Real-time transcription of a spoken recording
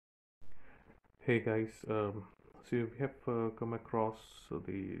Hey guys, so we have come across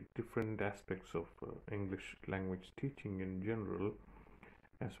the different aspects of English language teaching in general,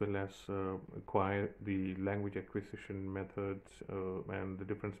 as well as acquire the language acquisition methods and the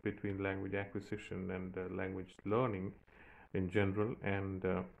difference between language acquisition and language learning in general. And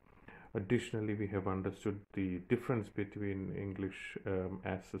additionally, we have understood the difference between English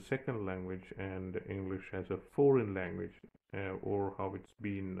as a second language and English as a foreign language, or how it's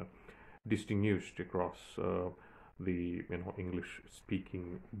been distinguished across the English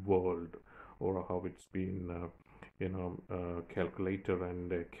speaking world, or how it's been calculated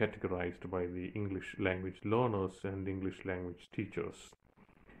and categorized by the English language learners and English language teachers.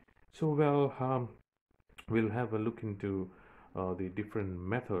 So we'll have a look into the different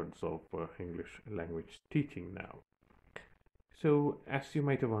methods of English language teaching now. So as you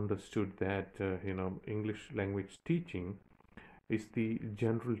might have understood that English language teaching is the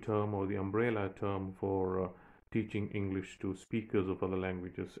general term or the umbrella term for teaching English to speakers of other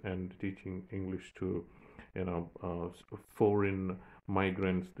languages and teaching English to foreign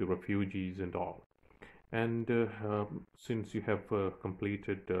migrants, the refugees and all. And since you have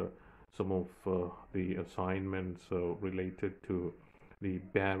completed some of the assignments related to the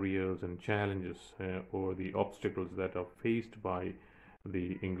barriers and challenges or the obstacles that are faced by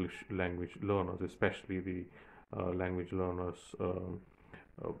the English language learners, especially the language learners,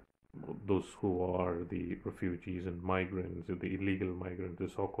 uh, those who are the refugees and migrants, the illegal migrants, the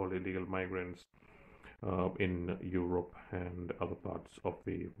so-called illegal migrants in Europe and other parts of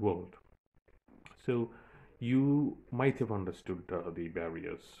the world. So you might have understood the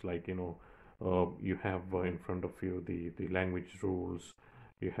barriers, like you have in front of you the language rules.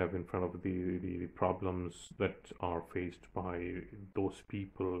 You have in front of the problems that are faced by those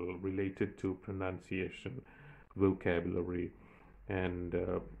people related to pronunciation, vocabulary, and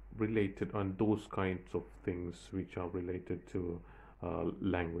related on those kinds of things which are related to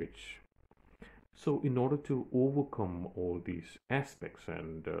language. So, in order to overcome all these aspects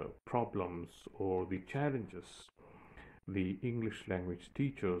and problems or the challenges, the English language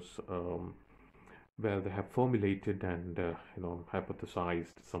teachers, well, they have formulated and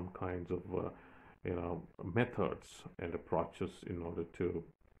hypothesized some kinds of methods and approaches in order to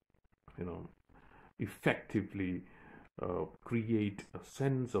you know effectively create a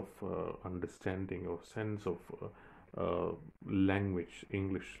sense of understanding or sense of language,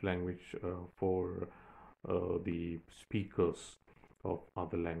 English language for the speakers of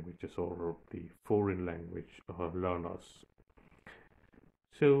other languages or the foreign language learners.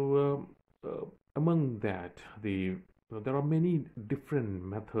 So, among that, there are many different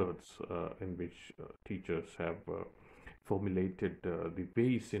methods in which teachers have formulated the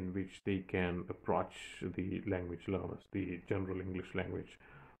ways in which they can approach the language learners, the general English language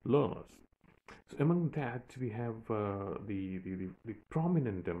learners. So among that, we have the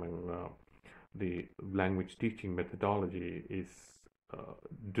prominent among the language teaching methodology is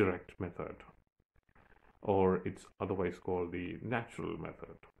direct method, or it's otherwise called the natural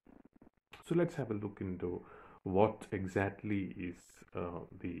method. So let's have a look into what exactly is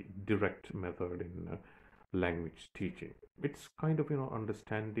the direct method in language teaching. It's kind of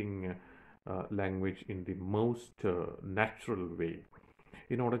understanding language in the most natural way.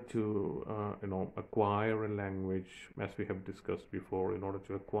 In order to acquire a language, as we have discussed before, in order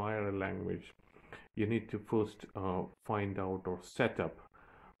to acquire a language, you need to first find out or set up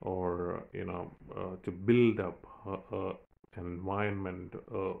or to build up an environment,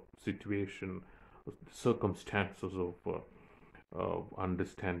 situation, circumstances of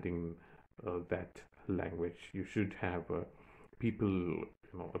understanding that language. You should have people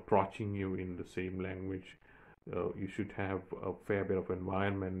approaching you in the same language. You should have a fair bit of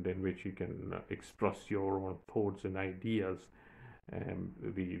environment in which you can express your own thoughts and ideas, and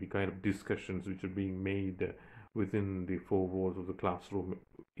the kind of discussions which are being made within the four walls of the classroom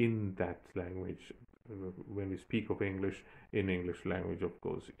in that language. When we speak of English, in English language, of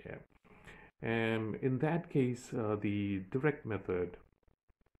course, yeah. And in that case, the direct method,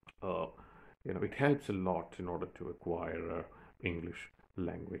 uh, it helps a lot in order to acquire English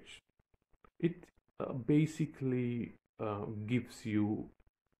language. It basically gives you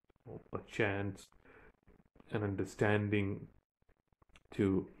a chance, an understanding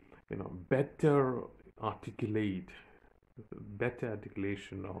to better articulate, better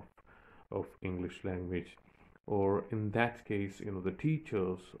articulation of English language, or in that case, the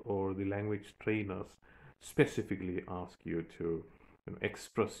teachers or the language trainers specifically ask you to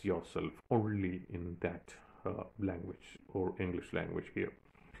express yourself only in that language or English language here.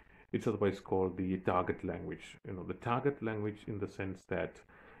 It's otherwise called the target language. The target language in the sense that,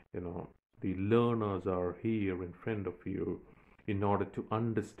 you know, the learners are here in front of you in order to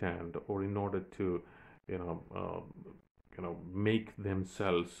understand, or in order to you know uh, make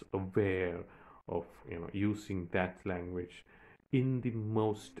themselves aware of using that language in the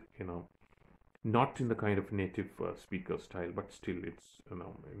most not in the kind of native speaker style, but still it's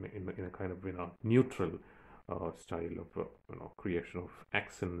in a kind of neutral style of creation of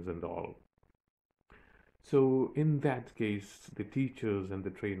accents and all. So in that case, the teachers and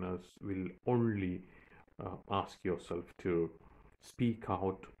the trainers will only ask yourself to speak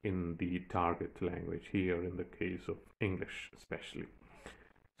out in the target language, here in the case of English especially.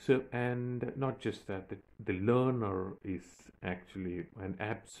 So, and not just that, the learner is actually and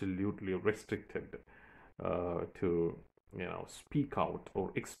absolutely restricted to speak out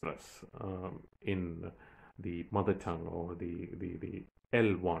or express in the mother tongue, or the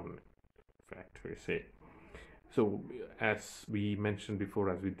L1, in fact, we say. So as we mentioned before,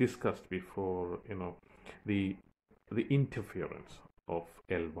 as we discussed before, the the interference of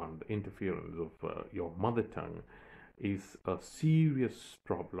L1, the interference of your mother tongue, is a serious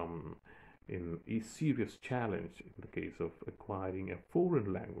problem, in a serious challenge in the case of acquiring a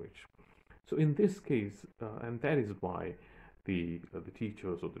foreign language. So in this case, and that is why the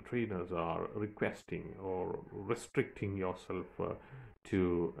teachers or the trainers are requesting or restricting yourself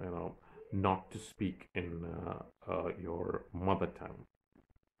to not to speak in your mother tongue.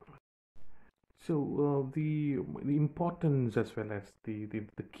 So the importance, as well as the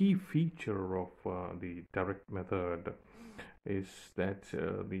key feature of the direct method, is that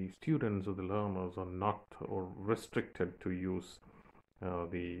the students or the learners are not or restricted to use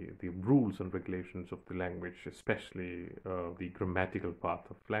the rules and regulations of the language, especially the grammatical part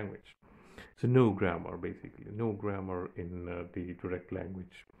of language. So no grammar, basically, no grammar in the direct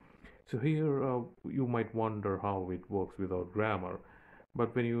language. So here you might wonder how it works without grammar.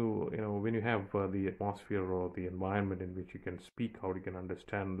 But when you have the atmosphere or the environment in which you can speak out, you can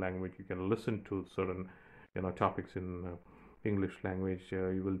understand language, you can listen to certain topics in English language,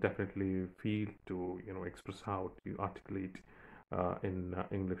 you will definitely feel to express out, you articulate in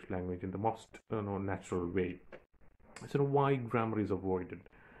English language in the most natural way. So why grammar is avoided?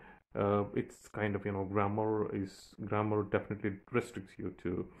 It's kind of grammar definitely restricts you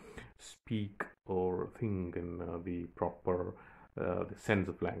to speak or think in the proper the sense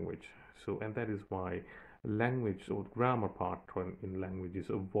of language. So, and that is why language or grammar part in language is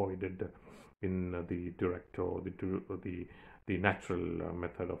avoided in the direct or the natural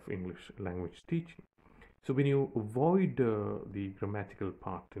method of English language teaching. So when you avoid the grammatical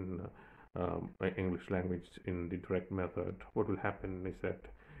part in English language in the direct method, what will happen is that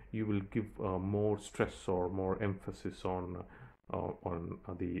you will give more stress or more emphasis on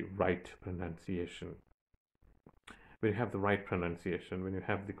the right pronunciation. When you have the right pronunciation, when you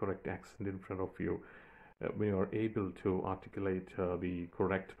have the correct accent in front of you, when you are able to articulate the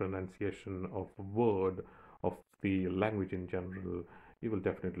correct pronunciation of a word of the language in general, you will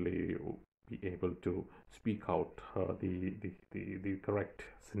definitely be able to speak out the correct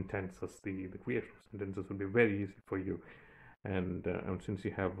sentences. The creation of sentences will be very easy for you, and since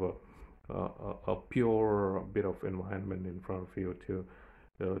you have a pure bit of environment in front of you to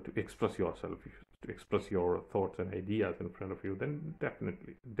express yourself, to express your thoughts and ideas in front of you, then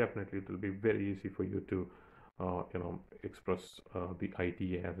definitely it will be very easy for you to express the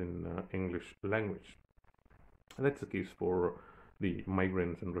ideas in English language. And that's the case for the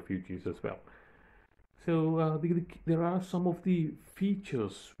migrants and refugees as well. So there are some of the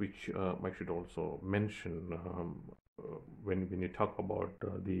features which I should also mention when you talk about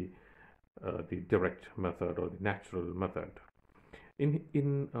the direct method or the natural method.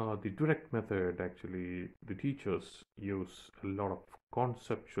 In the direct method, actually, the teachers use a lot of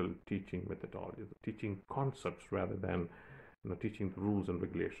conceptual teaching methodologies, teaching concepts rather than teaching the rules and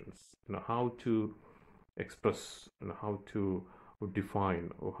regulations. How to express, how to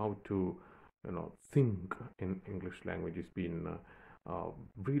define, or how to think in English language is being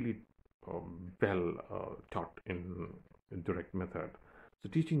really well taught in direct method. So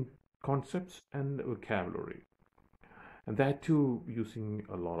teaching concepts and vocabulary, and that too using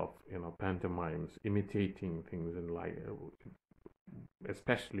a lot of pantomimes, imitating things in life.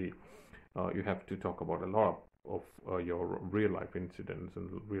 Especially you have to talk about a lot of your real life incidents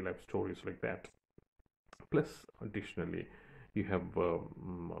and real life stories like that. Plus, additionally, you have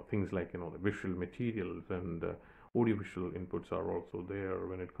things like the visual materials, and audiovisual inputs are also there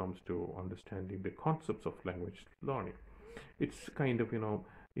when it comes to understanding the concepts of language learning. It's kind of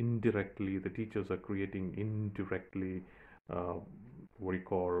indirectly, the teachers are creating indirectly what we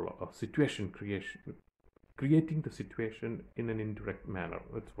call a situation creating the situation in an indirect manner.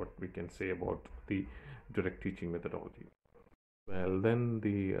 That's what we can say about the direct teaching methodology. Well, then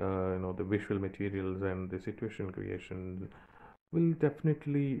the visual materials and the situation creation will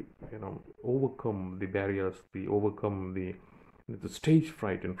definitely overcome the barriers, the overcome the stage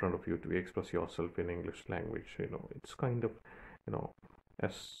fright in front of you to express yourself in English language. It's kind of you know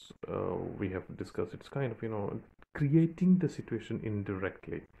as we have discussed, it's kind of creating the situation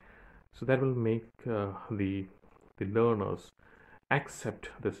indirectly, so that will make the learners accept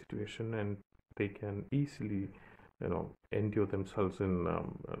the situation, and they can easily endure themselves in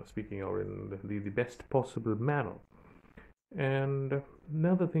speaking or in the best possible manner. And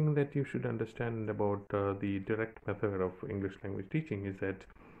another thing that you should understand about the direct method of English language teaching is that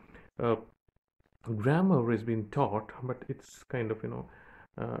uh, grammar is being taught, but it's kind of in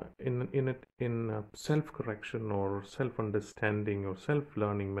self correction or self understanding or self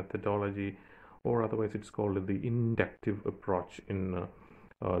learning methodology, or otherwise it's called the inductive approach in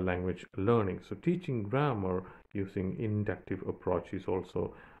language learning. So teaching grammar using inductive approach is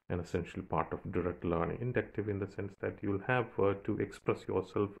also an essential part of direct learning. Inductive in the sense that you'll have to express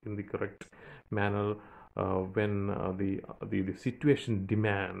yourself in the correct manner when the situation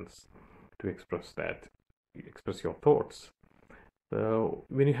demands to express your thoughts.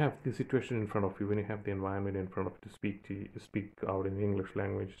 When you have the situation in front of you, when you have the environment in front of you to speak out in English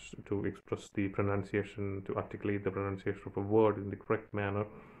language, to express the pronunciation, to articulate the pronunciation of a word in the correct manner,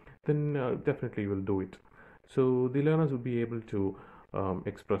 then definitely you will do it. So the learners will be able to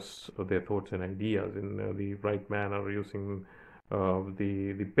express their thoughts and ideas in the right manner using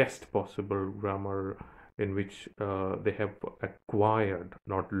the best possible grammar in which they have acquired,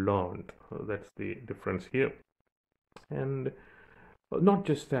 not learned. That's the difference here. And not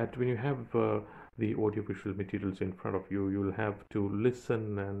just that, when you have the audiovisual materials in front of you, you'll have to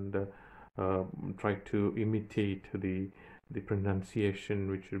listen and try to imitate the pronunciation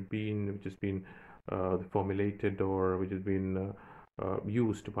which has been formulated, or which has been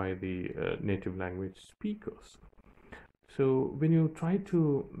used by the native language speakers. So when you try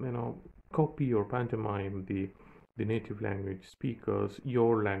to copy or pantomime the native language speakers,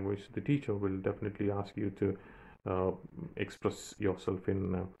 your language, the teacher will definitely ask you to express yourself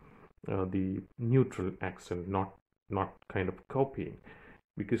in the neutral accent, not kind of copying,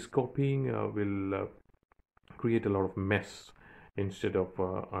 because copying will create a lot of mess instead of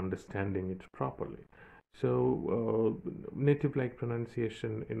understanding it properly. So native like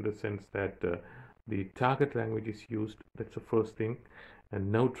pronunciation in the sense that the target language is used, that's the first thing,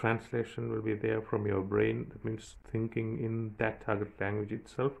 and no translation will be there from your brain. That means thinking in that target language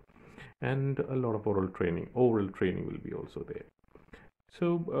itself, and a lot of oral training will be also there.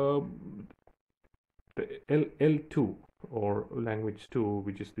 So the L2 or language 2,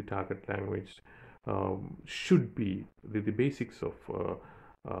 which is the target language, should be the basics of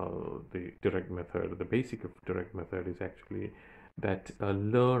the direct method. The basic of direct method is actually that a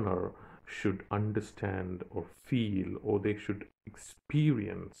learner should understand or feel, or they should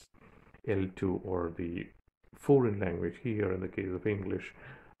experience L2 or the foreign language, here in the case of English,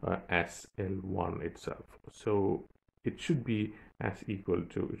 as L1 itself. So it should be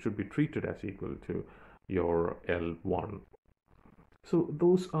it should be treated as equal to your L1. So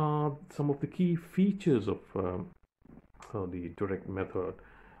those are some of the key features of the direct method,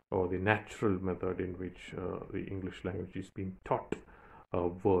 or the natural method in which the English language is being taught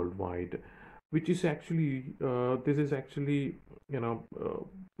worldwide, which is actually this is actually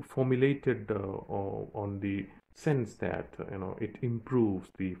formulated on the sense that it improves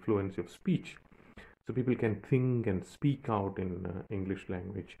the fluency of speech, so people can think and speak out in English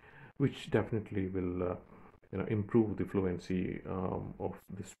language, which definitely will improve the fluency of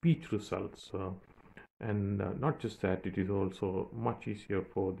the speech results. And not just that, it is also much easier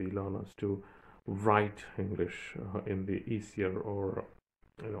for the learners to write English in the easier, or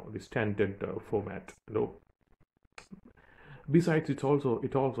the standard format. Besides, it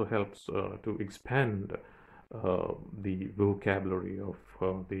also helps to expand the vocabulary of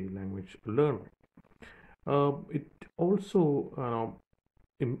the language learner. It also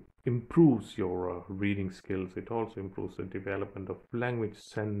improves your reading skills. It also improves the development of language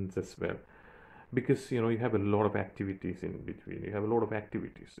sense as well, because you have a lot of activities in between. You have a lot of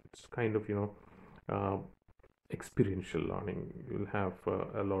activities. It's kind of experiential learning. You'll have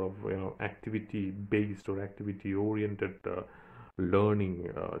a lot of activity based or activity oriented learning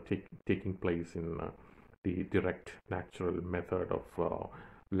taking place in the direct natural method of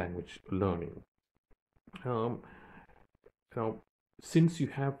language learning. Now, since you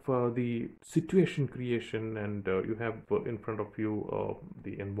have the situation creation, and you have in front of you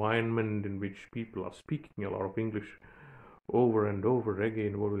the environment in which people are speaking a lot of English over and over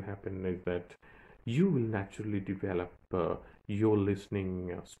again, what will happen is that you will naturally develop your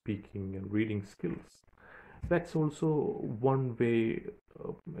listening, speaking, and reading skills. That's also one way,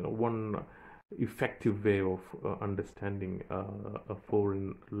 one effective way of understanding a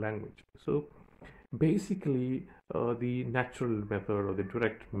foreign language. So basically, the natural method or the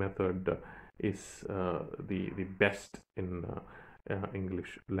direct method is the best in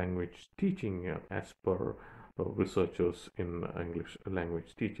English language teaching, as per researchers in English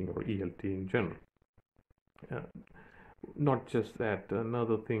language teaching, or ELT in general. Uh, Not just that,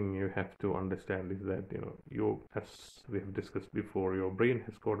 another thing you have to understand is that, as we have discussed before, your brain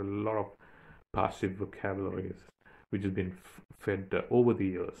has got a lot of passive vocabularies which has been fed over the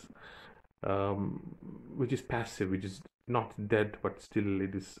years, which is passive, which is not dead, but still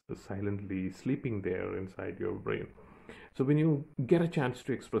it is silently sleeping there inside your brain. So when you get a chance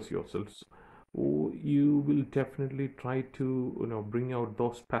to express yourselves, you will definitely try to bring out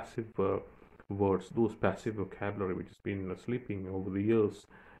those passive words, those passive vocabulary which has been sleeping over the years,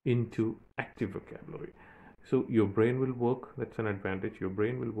 into active vocabulary. So your brain will work. That's an advantage. Your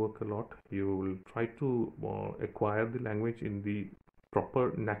brain will work a lot. You will try to acquire the language in the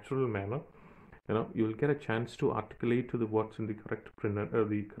proper natural manner. You will get a chance to articulate the words in the correct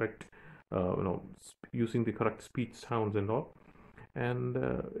the correct using the correct speech sounds and all, and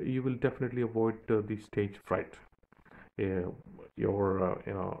you will definitely avoid the stage fright,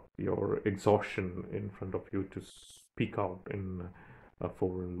 your exhaustion in front of you to speak out in a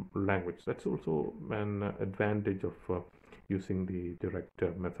foreign language. That's also an advantage of using the direct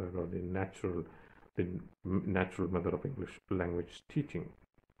method, or the natural method of English language teaching.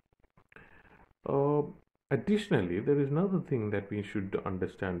 Uh, Additionally, there is another thing that we should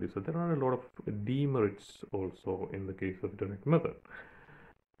understand, is that there are a lot of demerits also in the case of direct method.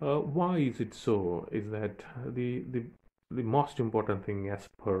 Why is it so? Is that the most important thing, as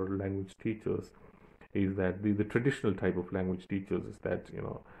per language teachers, is that the traditional type of language teachers is that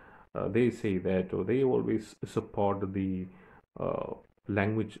they say that, or they always support the uh,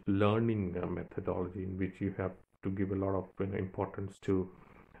 language learning methodology, in which you have to give a lot of importance to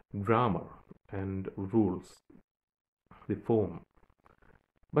grammar and rules, the form.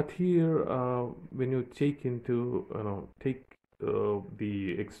 But here, when you take the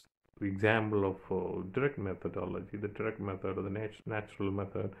example of direct methodology, the direct method, or the natural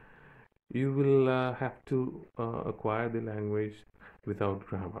method, you will have to acquire the language without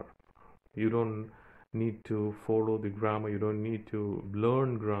grammar. You don't need to follow the grammar. You don't need to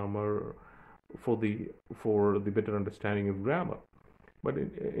learn grammar for the better understanding of grammar. But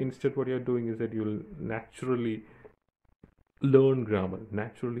instead, what you're doing is that you'll naturally learn grammar,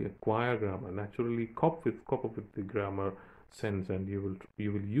 naturally acquire grammar, naturally cope up with the grammar sense, and you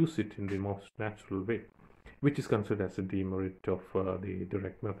will use it in the most natural way, which is considered as a demerit of the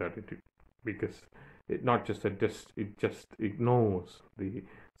direct method, because it not just that it just ignores the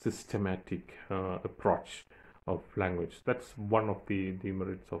systematic approach of language. That's one of the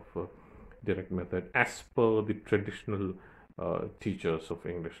demerits of direct method, as per the traditional teachers of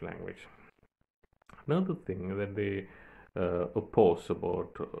English language. Another thing that they oppose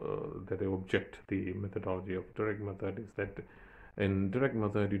about, that they object the methodology of direct method, is that in direct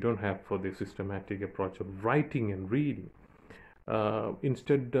method you don't have for the systematic approach of writing and reading.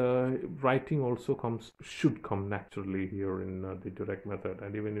 Instead, writing also should come naturally here in the direct method,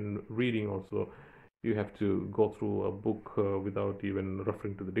 and even in reading also, you have to go through a book without even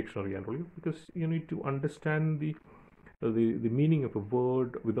referring to the dictionary and all, because you need to understand the meaning of a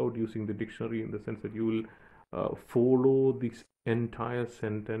word without using the dictionary, in the sense that you will follow this entire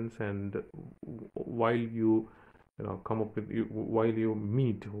sentence, and while come up with while you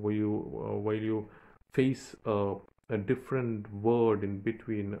face a different word in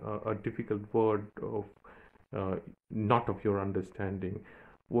between, a difficult word of not of your understanding,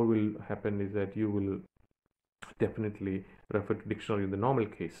 what will happen is that you will definitely refer to dictionary in the normal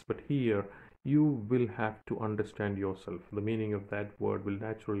case, but here you will have to understand yourself. The meaning of that word will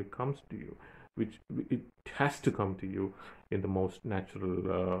naturally comes to you, which it has to come to you in the most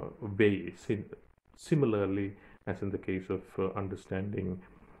natural way. Similarly, as in the case of understanding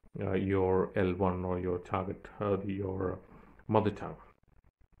your L1 or your target, your mother tongue.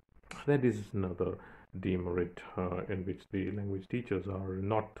 That is another demerit in which the language teachers are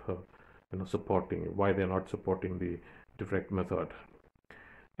not supporting. Why they're not supporting the direct method.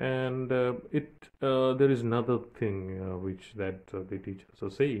 And there is another thing which that the teachers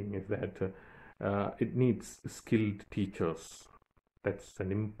are saying, is that it needs skilled teachers. That's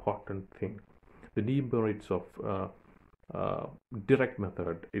an important thing. The demerits of direct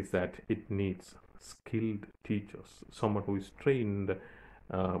method is that it needs skilled teachers, someone who is trained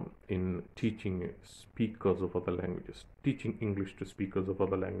in teaching speakers of other languages. Teaching English to speakers of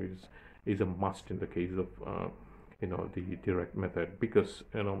other languages is a must in the case of the direct method, because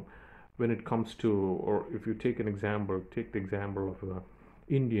when it comes to, or if you take the example of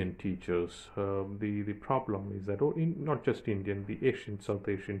Indian teachers. The problem is that, not just Indian, the South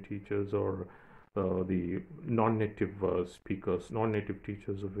Asian teachers, or the non-native speakers, non-native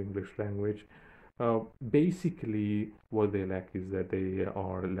teachers of English language, basically what they lack is that they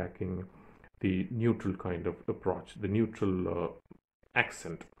are lacking the neutral kind of approach, the neutral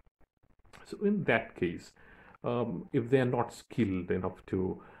accent. So in that case, if they are not skilled enough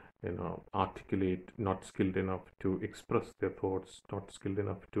to articulate, not skilled enough to express their thoughts, not skilled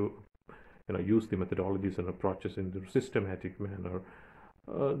enough to use the methodologies and approaches in the systematic manner,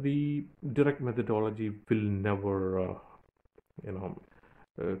 the direct methodology will never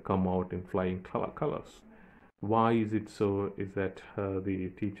come out in flying colors. Why is it so? Is that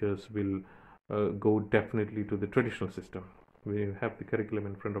the teachers will go definitely to the traditional system. When you have the curriculum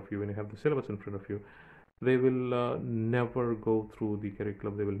in front of you, when you have the syllabus in front of you, they will never go through the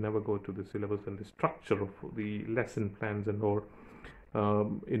curriculum. They will never go to the syllabus and the structure of the lesson plans and all,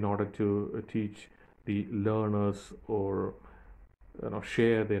 in order to teach the learners, or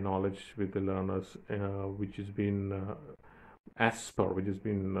share their knowledge with the learners, which has been as per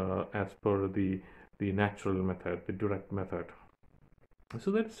the natural method, the direct method.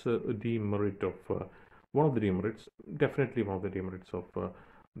 So that's a demerit of one of the demerits, definitely one of the demerits of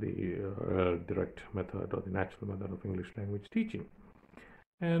the direct method, or the natural method of English language teaching.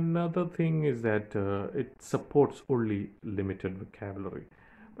 Another thing is that it supports only limited vocabulary.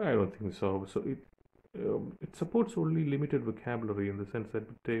 But I don't think so. So it supports only limited vocabulary in the sense that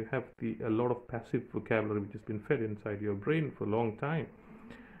they have a lot of passive vocabulary which has been fed inside your brain for a long time,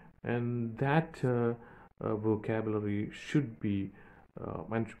 and that vocabulary should be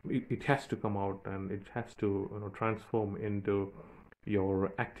and it has to come out, and it has to transform into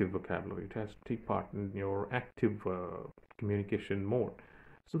your active vocabulary. It has to take part in your active communication mode.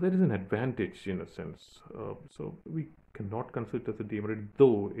 So there is an advantage in a sense. So we cannot consider it as a demerit,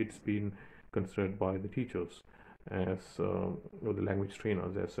 though it's been considered by the teachers as or the language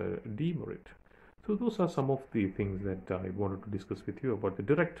trainers as a demerit. So those are some of the things that I wanted to discuss with you about the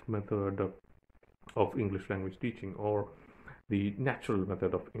direct method of English language teaching, or the natural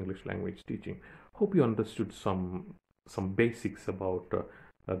method of English language teaching. Hope you understood some basics about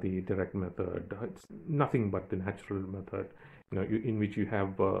the direct method. It's nothing but the natural method, in which you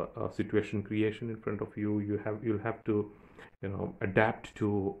have a situation creation in front of you. You'll have to adapt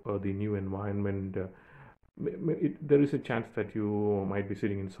to the new environment. There is a chance that you might be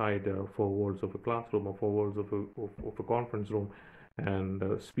sitting inside four walls of a classroom, or four walls of a conference room,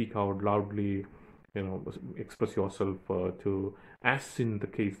 and speak out loudly, express yourself to, as in the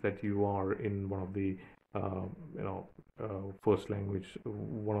case that you are in one of the first language,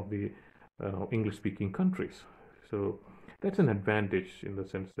 one of the English speaking countries. So that's an advantage, in the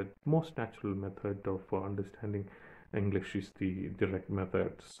sense that most natural method of understanding English is the direct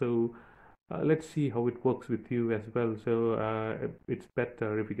method. So let's see how it works with you as well. So it's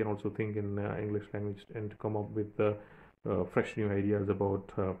better if you can also think in English language, and to come up with fresh new ideas about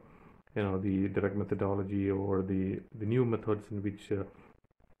the direct methodology, or the new methods in which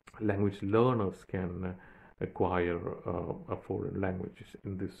language learners can acquire a foreign language.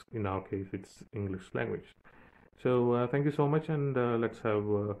 In our case, it's English language. So thank you so much, and let's have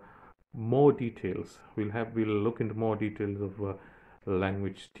more details. We'll look into more details of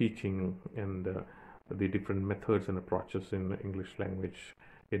language teaching, and the different methods and approaches in English language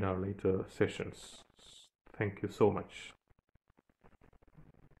in our later sessions. Thank you so much.